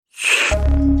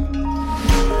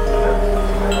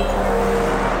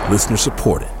Listener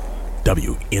supported.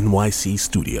 WNYC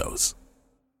Studios.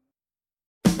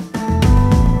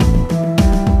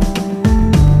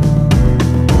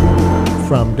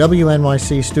 From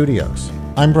WNYC Studios,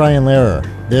 I'm Brian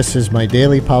Lehrer. This is my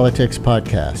daily politics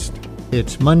podcast.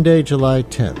 It's Monday, July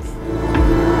 10th.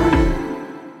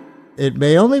 It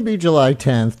may only be July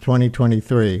 10th,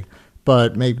 2023,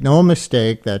 but make no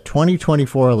mistake that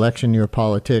 2024 election year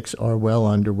politics are well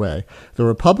underway. The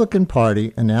Republican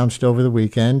Party announced over the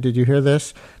weekend, did you hear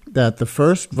this, that the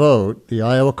first vote, the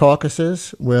Iowa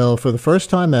caucuses, will, for the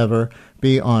first time ever,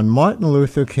 be on Martin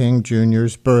Luther King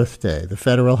Jr.'s birthday, the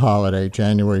federal holiday,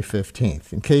 January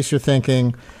 15th. In case you're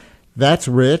thinking, that's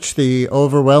rich, the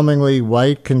overwhelmingly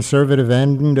white conservative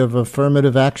end of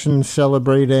affirmative action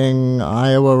celebrating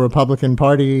Iowa Republican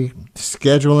Party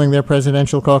scheduling their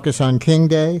presidential caucus on King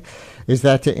Day. Is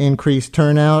that to increase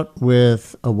turnout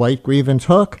with a white grievance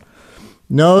hook?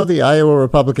 No, the Iowa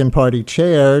Republican Party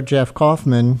chair, Jeff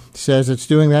Kaufman, says it's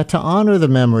doing that to honor the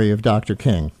memory of Dr.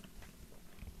 King.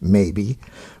 Maybe.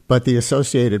 But the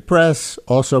Associated Press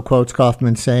also quotes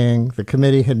Kaufman saying the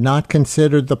committee had not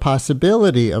considered the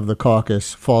possibility of the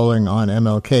caucus falling on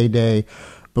MLK Day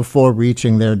before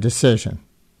reaching their decision.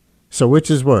 So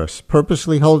which is worse,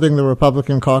 purposely holding the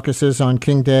Republican caucuses on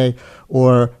King Day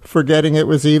or forgetting it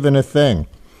was even a thing?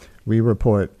 We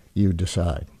report, you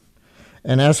decide.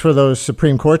 And as for those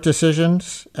Supreme Court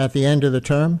decisions at the end of the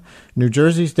term, New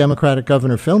Jersey's Democratic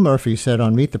Governor Phil Murphy said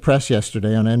on Meet the Press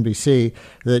yesterday on NBC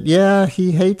that, yeah,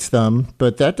 he hates them,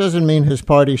 but that doesn't mean his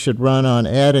party should run on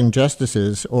adding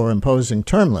justices or imposing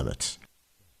term limits.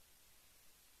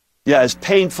 Yeah, as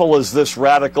painful as this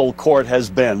radical court has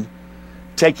been,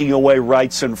 taking away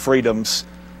rights and freedoms,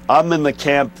 I'm in the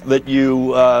camp that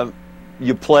you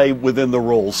play within the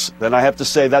rules. And I have to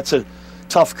say that's a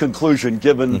tough conclusion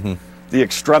given the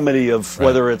extremity of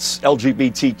whether it's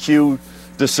LGBTQ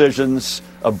decisions,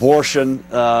 abortion,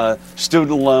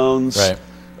 student loans,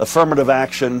 affirmative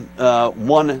action,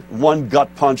 one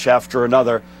gut punch after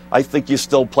another. I think you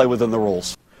still play within the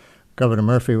rules. Governor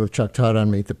Murphy with Chuck Todd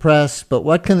on Meet the Press. But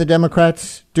what can the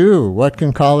Democrats do? What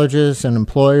can colleges and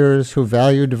employers who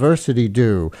value diversity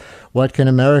do? What can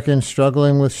Americans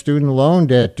struggling with student loan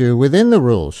debt do within the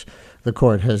rules the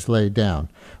court has laid down?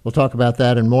 We'll talk about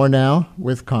that and more now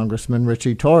with Congressman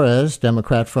Ritchie Torres,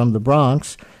 Democrat from the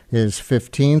Bronx, his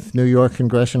 15th New York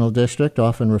congressional district,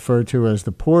 often referred to as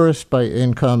the poorest by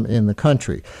income in the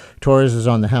country. Torres is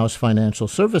on the House Financial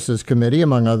Services Committee,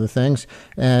 among other things,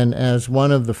 and as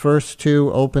one of the first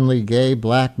two openly gay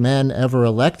black men ever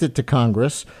elected to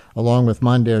Congress, along with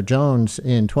Mondaire Jones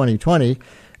in 2020,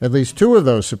 at least two of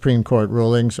those Supreme Court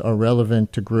rulings are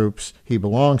relevant to groups he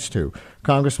belongs to.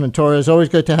 Congressman Torres, always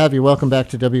good to have you. Welcome back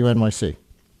to WNYC.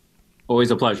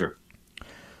 Always a pleasure.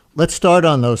 Let's start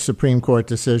on those Supreme Court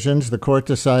decisions. The court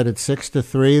decided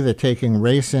 6-3 that taking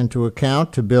race into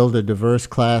account to build a diverse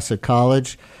class at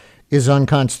college is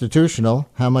unconstitutional.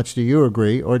 How much do you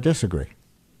agree or disagree?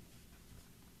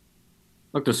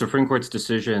 Look, the Supreme Court's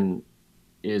decision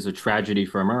is a tragedy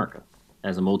for America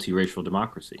as a multiracial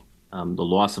democracy. The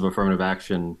loss of affirmative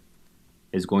action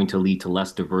is going to lead to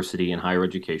less diversity in higher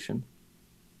education,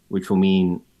 which will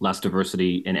mean less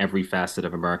diversity in every facet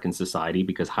of American society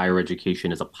because higher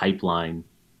education is a pipeline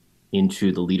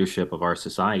into the leadership of our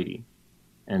society.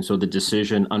 And so the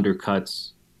decision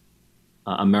undercuts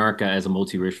America as a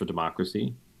multiracial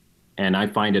democracy. And I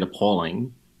find it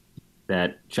appalling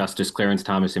that Justice Clarence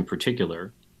Thomas in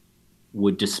particular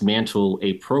would dismantle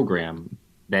a program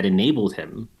that enabled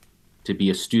him to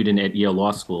be a student at Yale Law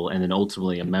School and then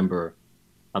ultimately a member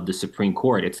of the Supreme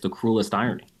Court. It's the cruelest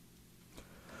irony.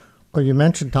 Well, you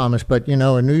mentioned Thomas, but, you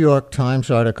know, a New York Times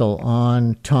article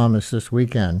on Thomas this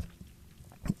weekend,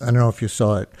 I don't know if you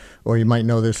saw it or you might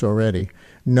know this already,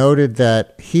 noted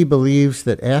that he believes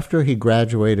that after he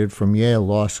graduated from Yale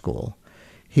Law School,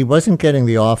 he wasn't getting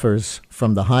the offers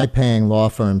from the high-paying law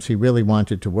firms he really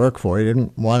wanted to work for. He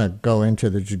didn't want to go into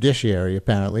the judiciary,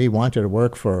 apparently. He wanted to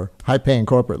work for a high-paying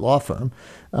corporate law firm,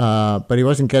 but he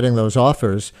wasn't getting those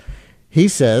offers. He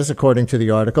says, according to the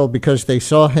article, because they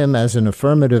saw him as an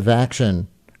affirmative action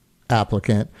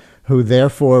applicant who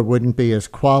therefore wouldn't be as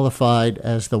qualified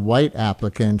as the white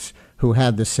applicants who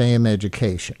had the same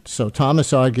education. So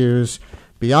Thomas argues,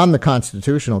 beyond the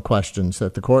constitutional questions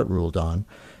that the court ruled on,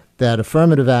 that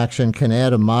affirmative action can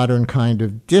add a modern kind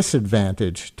of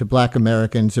disadvantage to black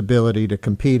Americans' ability to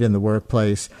compete in the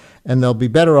workplace, and they'll be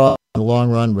better off in the long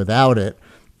run without it,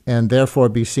 and therefore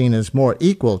be seen as more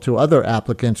equal to other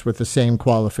applicants with the same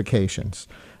qualifications.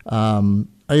 Are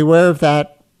you aware of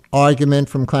that argument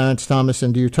from Clarence Thomas,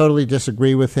 and do you totally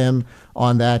disagree with him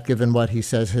on that, given what he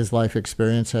says his life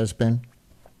experience has been?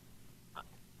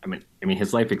 I mean,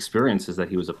 his life experience is that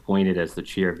he was appointed as the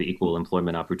chair of the Equal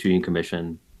Employment Opportunity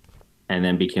Commission, and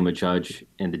then became a judge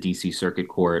in the D.C. Circuit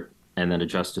Court, and then a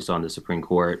justice on the Supreme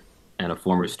Court, and a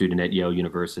former student at Yale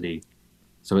University.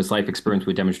 So his life experience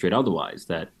would demonstrate otherwise,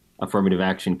 that affirmative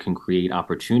action can create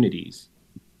opportunities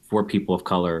for people of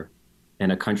color in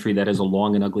a country that has a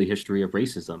long and ugly history of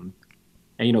racism.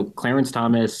 And, Clarence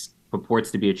Thomas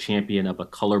purports to be a champion of a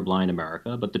colorblind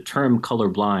America, but the term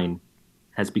colorblind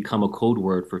has become a code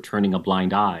word for turning a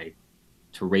blind eye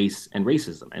to race and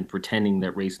racism and pretending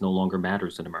that race no longer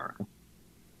matters in America.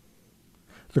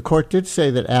 The court did say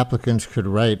that applicants could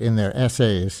write in their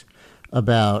essays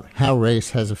about how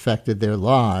race has affected their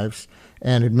lives,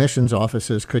 and admissions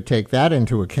officers could take that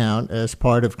into account as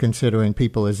part of considering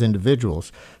people as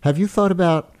individuals. Have you thought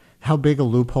about how big a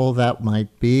loophole that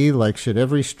might be? Like, should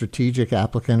every strategic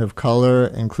applicant of color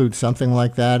include something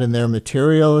like that in their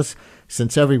materials?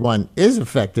 Since everyone is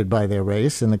affected by their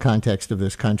race in the context of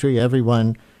this country,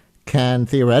 everyone can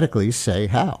theoretically say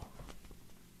how.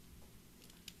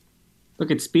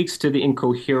 Look, it speaks to the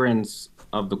incoherence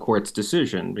of the court's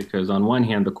decision, because on one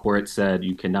hand, the court said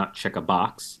you cannot check a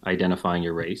box identifying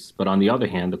your race. But on the other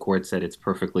hand, the court said it's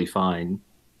perfectly fine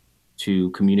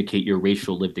to communicate your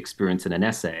racial lived experience in an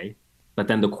essay. But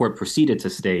then the court proceeded to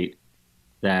state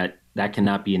that that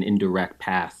cannot be an indirect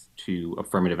path to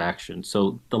affirmative action.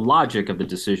 So the logic of the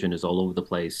decision is all over the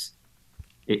place.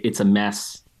 It's a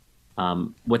mess.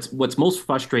 What's most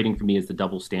frustrating for me is the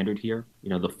double standard here.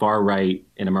 The far right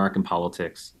in American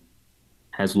politics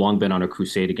has long been on a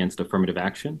crusade against affirmative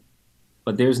action,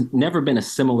 but there's never been a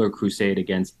similar crusade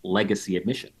against legacy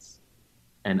admissions.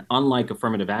 And unlike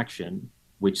affirmative action,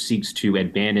 which seeks to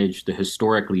advantage the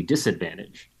historically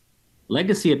disadvantaged,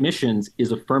 legacy admissions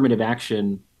is affirmative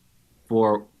action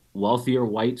for wealthier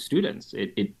white students.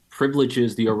 It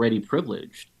privileges the already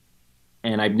privileged.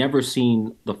 And I've never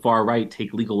seen the far right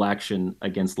take legal action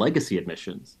against legacy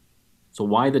admissions. So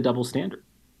why the double standard?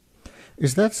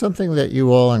 Is that something that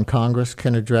you all in Congress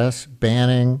can address,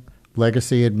 banning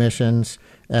legacy admissions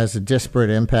as a disparate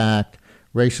impact,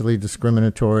 racially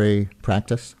discriminatory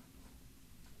practice?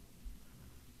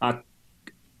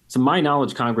 To my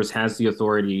knowledge, Congress has the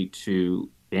authority to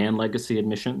ban legacy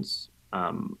admissions.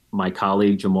 My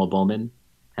colleague, Jamal Bowman,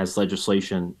 has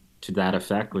legislation to that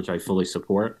effect, which I fully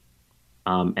support.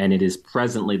 And it is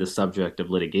presently the subject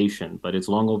of litigation, but it's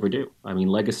long overdue. I mean,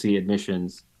 legacy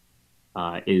admissions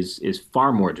is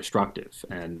far more destructive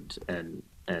and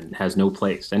has no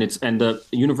place. And the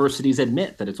universities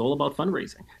admit that it's all about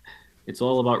fundraising. It's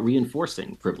all about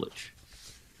reinforcing privilege.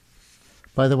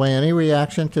 By the way, any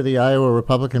reaction to the Iowa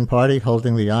Republican Party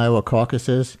holding the Iowa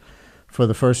caucuses for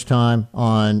the first time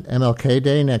on MLK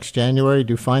Day next January?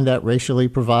 Do you find that racially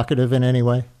provocative in any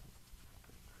way?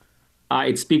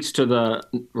 It speaks to the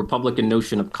Republican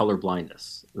notion of color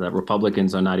blindness, that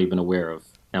Republicans are not even aware of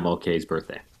MLK's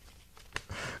birthday.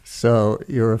 So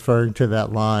you're referring to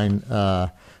that line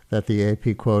that the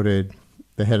AP quoted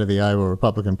the head of the Iowa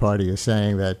Republican Party as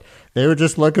saying that they were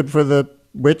just looking for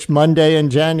which Monday in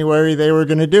January they were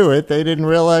going to do it. They didn't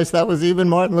realize that was even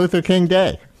Martin Luther King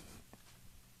Day.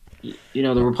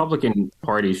 The Republican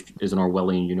Party is an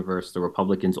Orwellian universe. The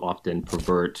Republicans often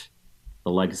pervert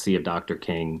the legacy of Dr.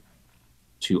 King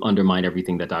to undermine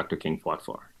everything that Dr. King fought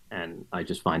for. And I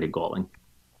just find it galling.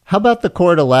 How about the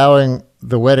court allowing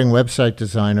the wedding website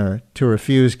designer to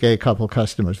refuse gay couple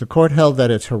customers? The court held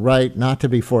that it's her right not to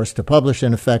be forced to publish,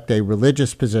 in effect, a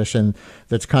religious position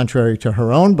that's contrary to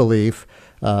her own belief,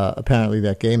 apparently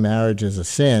that gay marriage is a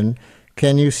sin.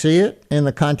 Can you see it in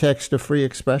the context of free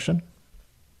expression?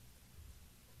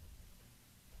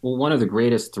 Well, one of the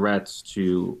greatest threats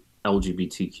to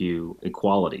LGBTQ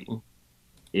equality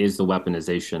is the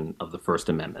weaponization of the First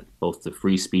Amendment, both the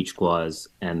free speech clause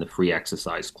and the free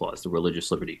exercise clause, the religious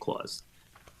liberty clause.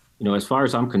 As far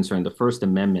as I'm concerned, the First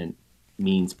Amendment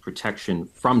means protection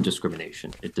from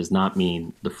discrimination. It does not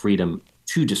mean the freedom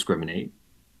to discriminate.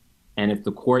 And if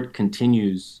the court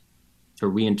continues to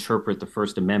reinterpret the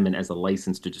First Amendment as a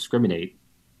license to discriminate,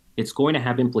 it's going to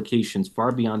have implications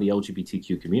far beyond the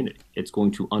LGBTQ community. It's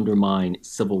going to undermine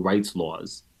civil rights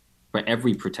laws for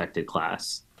every protected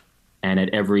class and at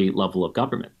every level of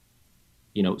government.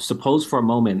 Suppose for a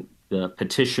moment the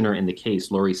petitioner in the case,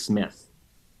 Laurie Smith,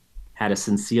 had a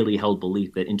sincerely held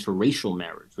belief that interracial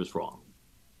marriage was wrong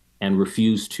and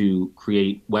refused to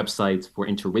create websites for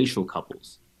interracial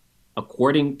couples.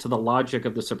 According to the logic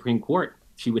of the Supreme Court,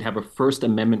 she would have a First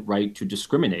Amendment right to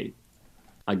discriminate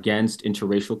against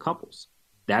interracial couples.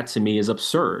 That to me is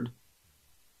absurd.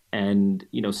 And,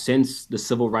 since the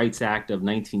Civil Rights Act of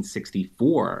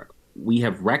 1964, we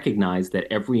have recognized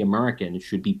that every American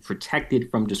should be protected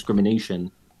from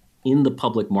discrimination in the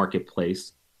public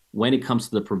marketplace when it comes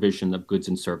to the provision of goods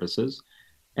and services.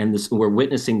 And we're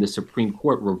witnessing the Supreme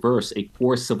Court reverse a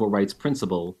core civil rights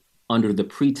principle under the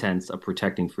pretense of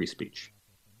protecting free speech.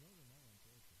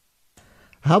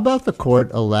 How about the court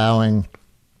allowing,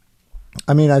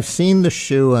 I've seen the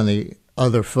shoe on the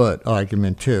other foot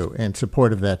argument too in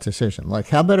support of that decision. Like,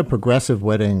 how about a progressive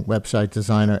wedding website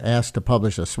designer asked to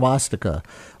publish a swastika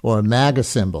or a MAGA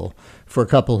symbol for a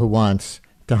couple who wants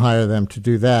to hire them to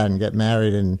do that and get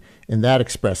married in that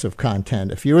expressive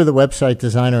content? If you were the website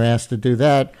designer asked to do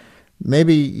that,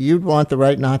 maybe you'd want the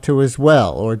right not to as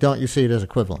well, or don't you see it as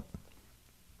equivalent?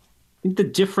 I think the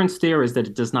difference there is that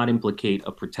it does not implicate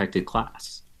a protected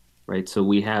class, right? So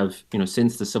we have,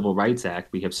 since the Civil Rights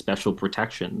Act, we have special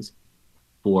protections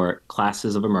for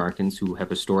classes of Americans who have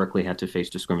historically had to face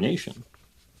discrimination.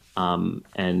 And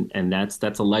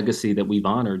that's a legacy that we've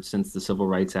honored since the Civil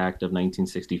Rights Act of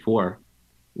 1964,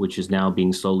 which is now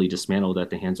being slowly dismantled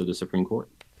at the hands of the Supreme Court.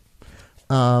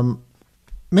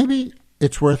 Maybe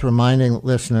it's worth reminding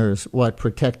listeners what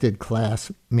protected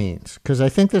class means, because I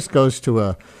think this goes to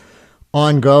a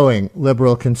ongoing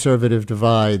liberal-conservative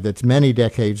divide that's many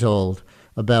decades old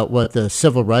about what the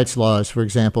civil rights laws, for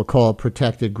example, call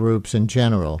protected groups in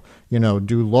general.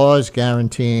 Do laws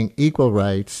guaranteeing equal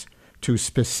rights to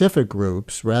specific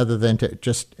groups rather than to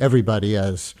just everybody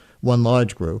as one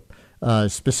large group,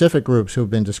 specific groups who've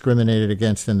been discriminated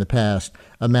against in the past,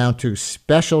 amount to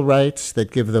special rights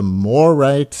that give them more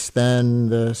rights than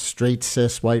the straight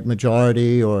cis white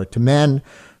majority, or to men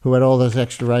who had all those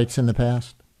extra rights in the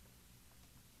past?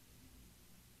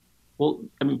 Well,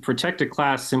 protected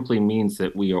class simply means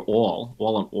that we are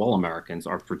all Americans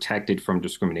are protected from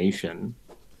discrimination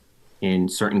in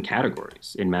certain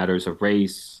categories, in matters of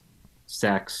race,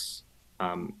 sex,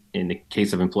 in the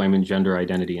case of employment, gender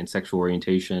identity and sexual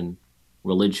orientation,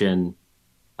 religion.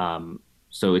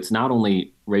 So it's not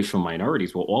only racial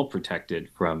minorities, we're all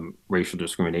protected from racial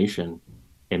discrimination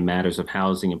in matters of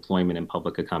housing, employment, and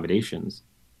public accommodations.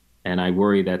 And I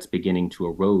worry that's beginning to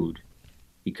erode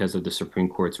because of the Supreme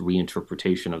Court's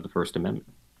reinterpretation of the First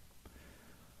Amendment.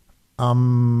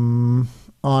 On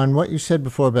what you said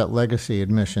before about legacy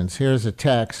admissions, here's a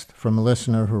text from a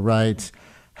listener who writes,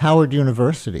 Howard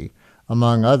University,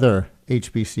 among other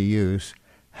HBCUs,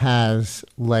 has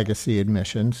legacy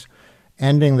admissions.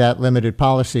 Ending that limited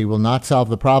policy will not solve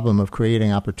the problem of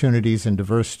creating opportunities in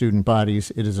diverse student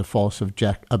bodies. It is a false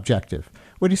objective.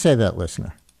 What do you say to that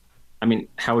listener?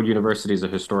 Howard University is a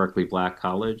historically black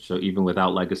college, so even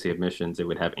without legacy admissions, it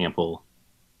would have ample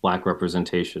black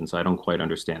representation. So I don't quite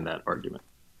understand that argument.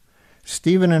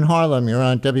 Stephen in Harlem, you're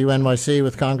on WNYC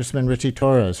with Congressman Ritchie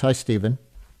Torres. Hi, Stephen.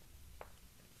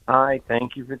 Hi,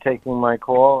 thank you for taking my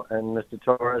call. And Mr.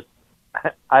 Torres,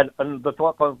 the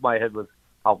thought of my head was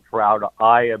how proud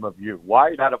I am of you.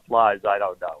 Why that applies, I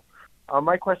don't know.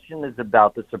 My question is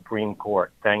about the Supreme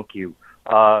Court. Thank you.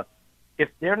 If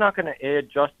they're not going to add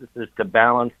justices to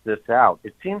balance this out,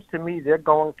 it seems to me they're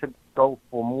going to go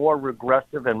for more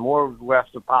regressive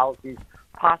policies,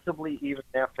 possibly even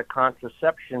after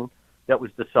contraception that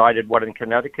was decided, in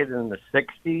Connecticut in the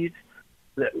 60s,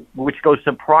 which goes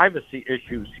to privacy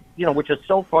issues, which is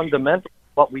so fundamental to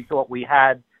what we thought we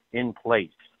had in place.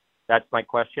 That's my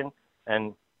question,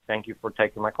 and thank you for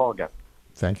taking my call again.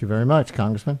 Thank you very much,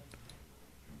 Congressman.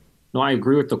 No, I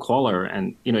agree with the caller,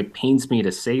 and it pains me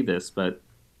to say this, but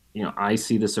I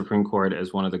see the Supreme Court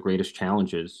as one of the greatest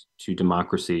challenges to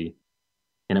democracy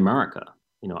in America.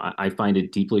 I find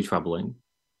it deeply troubling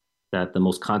that the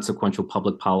most consequential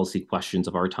public policy questions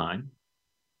of our time,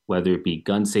 whether it be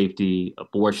gun safety,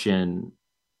 abortion,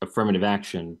 affirmative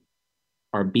action,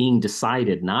 are being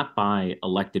decided not by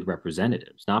elected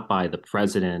representatives, not by the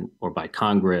president or by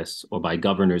Congress or by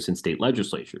governors and state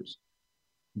legislatures,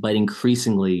 but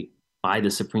increasingly by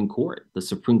the Supreme Court. The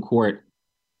Supreme Court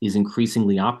is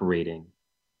increasingly operating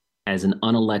as an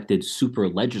unelected super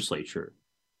legislature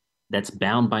that's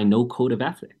bound by no code of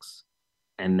ethics.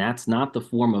 And that's not the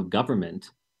form of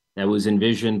government that was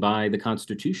envisioned by the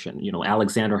Constitution.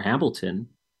 Alexander Hamilton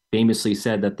famously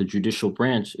said that the judicial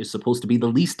branch is supposed to be the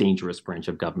least dangerous branch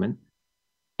of government.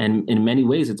 And in many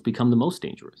ways, it's become the most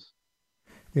dangerous.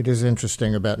 It is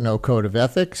interesting about no code of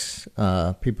ethics.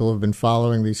 People have been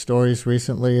following these stories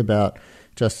recently about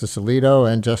Justice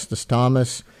Alito and Justice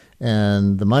Thomas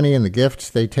and the money and the gifts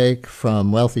they take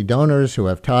from wealthy donors who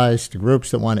have ties to groups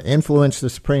that want to influence the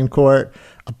Supreme Court.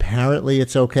 Apparently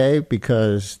it's okay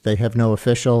because they have no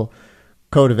official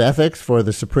code of ethics for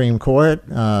the Supreme Court.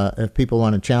 If people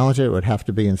want to challenge it, it would have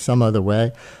to be in some other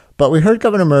way. But we heard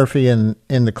Governor Murphy in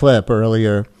the clip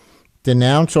earlier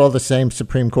denounce all the same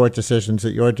Supreme Court decisions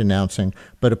that you're denouncing,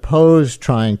 but oppose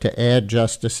trying to add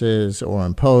justices or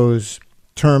impose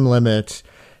term limits.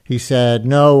 He said,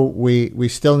 no, we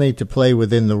still need to play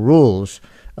within the rules,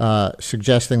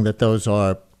 suggesting that those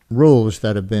are rules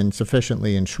that have been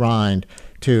sufficiently enshrined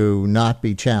to not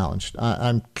be challenged.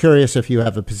 I'm curious if you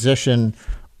have a position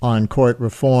on court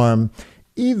reform,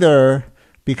 either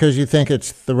because you think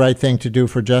it's the right thing to do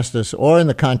for justice, or in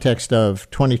the context of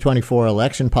 2024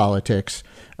 election politics,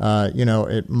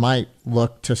 it might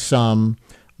look to some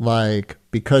like,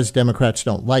 because Democrats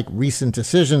don't like recent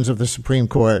decisions of the Supreme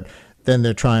Court, then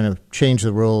they're trying to change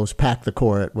the rules, pack the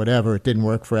court, whatever. It didn't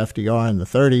work for FDR in the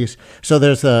 30s. So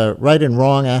there's the right and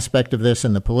wrong aspect of this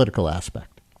and the political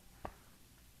aspect.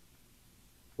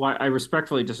 Well, I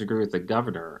respectfully disagree with the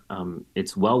governor.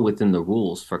 It's well within the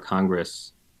rules for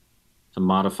Congress to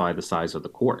modify the size of the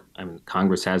court. I mean,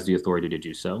 Congress has the authority to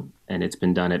do so, and it's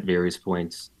been done at various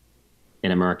points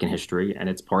in American history, and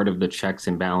it's part of the checks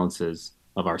and balances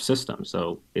of our system.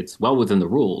 So it's well within the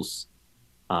rules.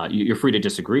 You're free to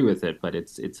disagree with it, but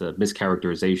it's a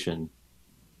mischaracterization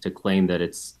to claim that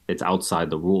it's outside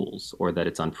the rules or that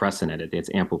it's unprecedented. It's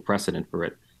ample precedent for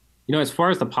it. As far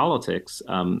as the politics,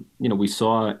 we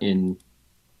saw in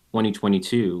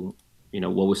 2022,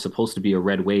 what was supposed to be a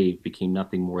red wave became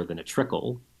nothing more than a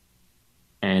trickle.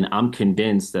 And I'm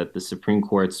convinced that the Supreme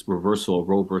Court's reversal of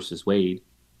Roe versus Wade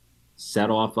set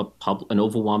off an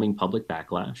overwhelming public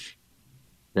backlash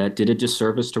that did a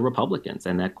disservice to Republicans,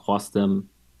 and that cost them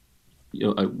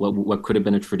what could have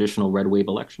been a traditional red wave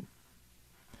election.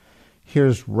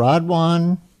 Here's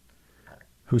Radwan,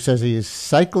 who says he is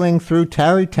cycling through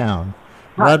Tarrytown.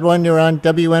 Radwan, you're on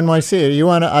WNYC. Are you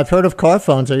on? I've heard of car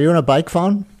phones. Are you on a bike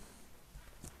phone?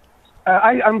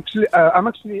 I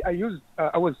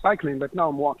was cycling, but now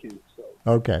I'm walking. So.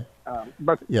 Okay.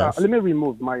 Yes. Let me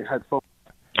remove my headphones.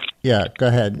 Yeah, go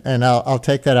ahead. And I'll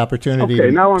take that opportunity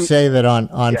to say that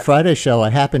on Friday's show, I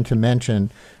happened to mention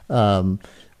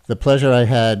the pleasure I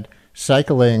had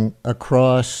cycling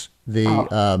across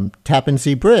the Tappan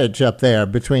Zee Bridge up there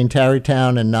between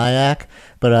Tarrytown and Nyack.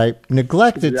 But I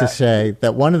neglected to say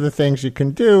that one of the things you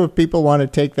can do if people want to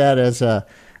take that as a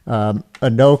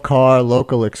no-car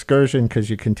local excursion, because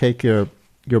you can take your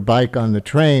bike on the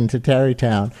train to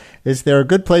Tarrytown, is there are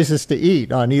good places to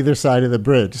eat on either side of the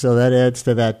bridge. So that adds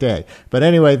to that day. But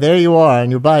anyway, there you are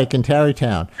on your bike in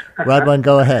Tarrytown. Radwan,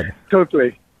 go ahead.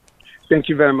 Totally. Thank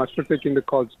you very much for taking the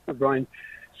call, Brian.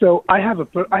 So I happen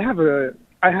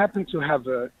to have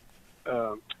a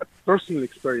personal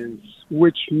experience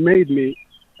which made me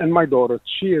and my daughter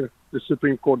cheer the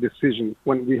Supreme Court decision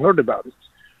when we heard about it.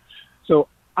 So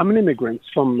I'm an immigrant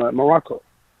from Morocco,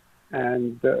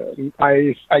 and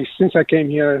I since I came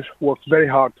here, worked very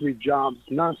hard, 3 jobs,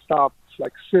 nonstop,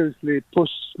 like seriously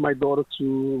pushed my daughter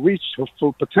to reach her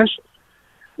full potential.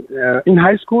 In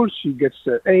high school, she gets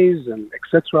A's and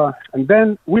etc. And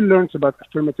then we learned about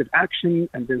affirmative action,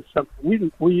 and then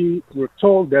we were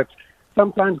told that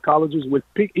sometimes colleges will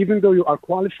pick, even though you are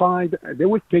qualified, they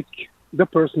will pick the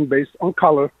person based on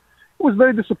color. It was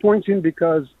very disappointing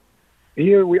because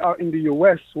here we are in the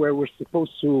U.S. where we're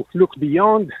supposed to look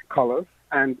beyond color,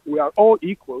 and we are all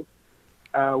equal.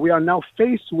 We are now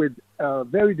faced with a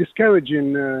very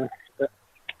discouraging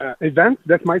event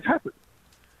that might happen.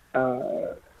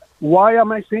 Why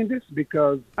am I saying this?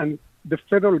 Because the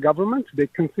federal government, they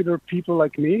consider people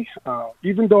like me,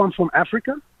 even though I'm from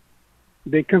Africa,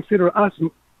 they consider us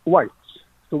whites.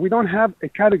 So we don't have a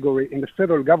category in the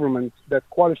federal government that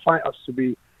qualify us to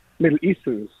be Middle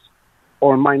Easterns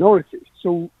or minority.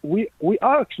 So we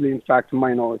are actually, in fact, a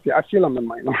minority. I feel I'm a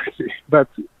minority. But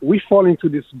we fall into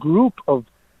this group of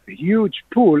huge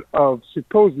pool of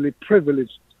supposedly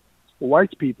privileged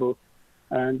white people,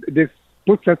 and this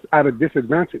puts us at a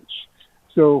disadvantage.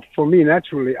 So for me,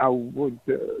 naturally, I would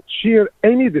cheer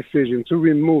any decision to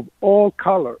remove all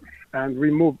color and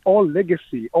remove all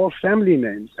legacy, all family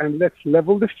names, and let's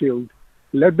level the field.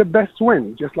 Let the best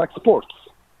win, just like sports.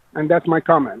 And that's my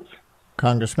comment.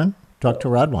 Congressman, talk to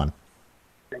Radwan.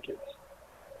 Thank you.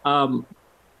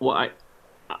 Well,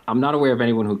 I'm not aware of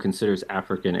anyone who considers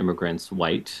African immigrants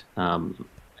white.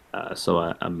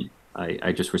 So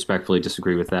I just respectfully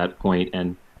disagree with that point.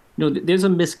 And there's a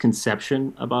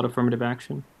misconception about affirmative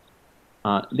action.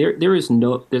 There's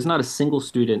not a single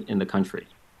student in the country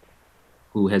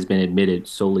who has been admitted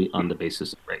solely on the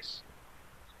basis of race,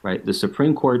 right? The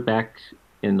Supreme Court back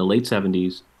in the late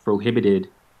 70s prohibited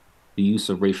the use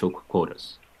of racial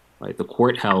quotas, right? The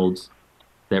court held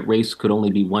that race could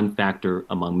only be one factor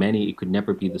among many. It could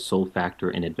never be the sole factor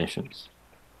in admissions.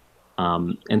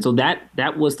 And so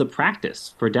that was the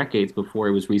practice for decades before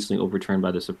it was recently overturned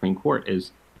by the Supreme Court,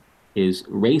 is is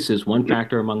race is one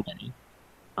factor among many,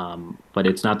 but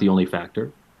it's not the only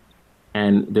factor.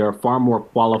 And there are far more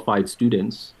qualified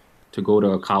students to go to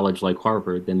a college like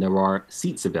Harvard than there are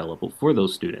seats available for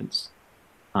those students.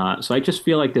 So I just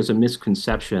feel like there's a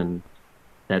misconception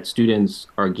that students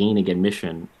are gaining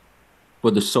admission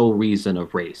for the sole reason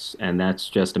of race, and that's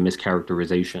just a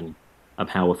mischaracterization of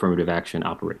how affirmative action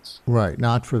operates. Right,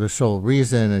 not for the sole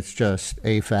reason. It's just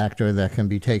a factor that can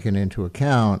be taken into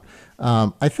account.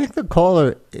 I think the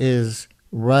caller is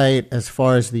right as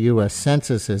far as the U.S.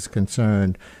 Census is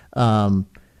concerned.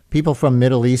 People from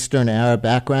Middle Eastern Arab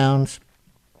backgrounds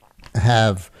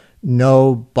have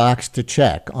no box to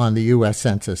check on the U.S.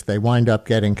 Census. They wind up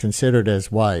getting considered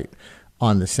as white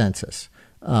on the census.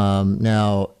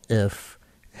 Now, if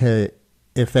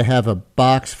they have a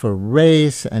box for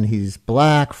race and he's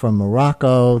black from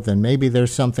Morocco, then maybe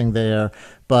there's something there.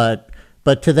 But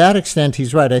to that extent,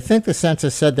 he's right. I think the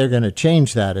census said they're going to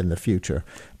change that in the future.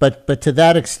 But to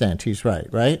that extent, he's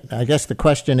right? I guess the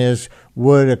question is,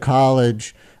 would a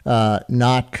college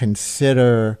not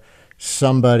consider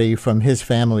somebody from his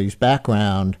family's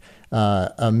background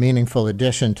a meaningful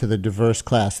addition to the diverse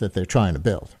class that they're trying to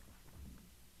build?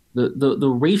 The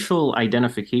racial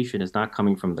identification is not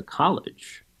coming from the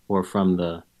college or from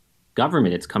the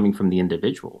government. It's coming from the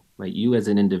individual, right? You as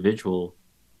an individual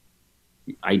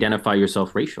identify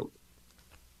yourself racially.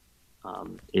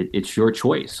 It's your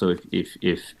choice. So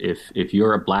if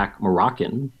you're a black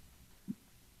Moroccan,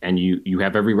 and you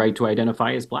have every right to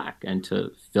identify as black and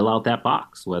to fill out that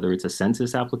box, whether it's a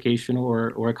census application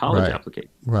or a college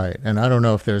application. Right. And I don't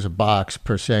know if there's a box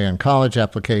per se on college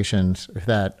applications, if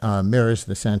that mirrors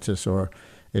the census or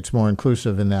it's more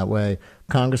inclusive in that way.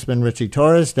 Congressman Ritchie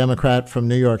Torres, Democrat from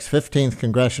New York's 15th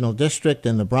Congressional District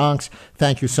in the Bronx,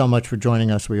 thank you so much for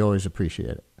joining us. We always appreciate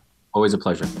it. Always a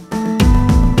pleasure.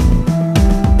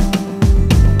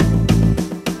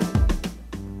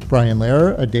 Brian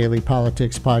Lehrer, a daily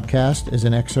politics podcast, is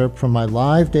an excerpt from my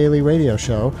live daily radio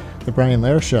show, The Brian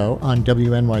Lehrer Show, on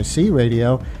WNYC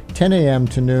Radio, 10 a.m.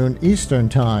 to noon Eastern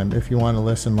Time, if you want to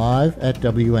listen live at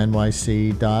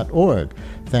wnyc.org.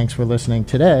 Thanks for listening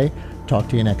today. Talk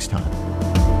to you next time.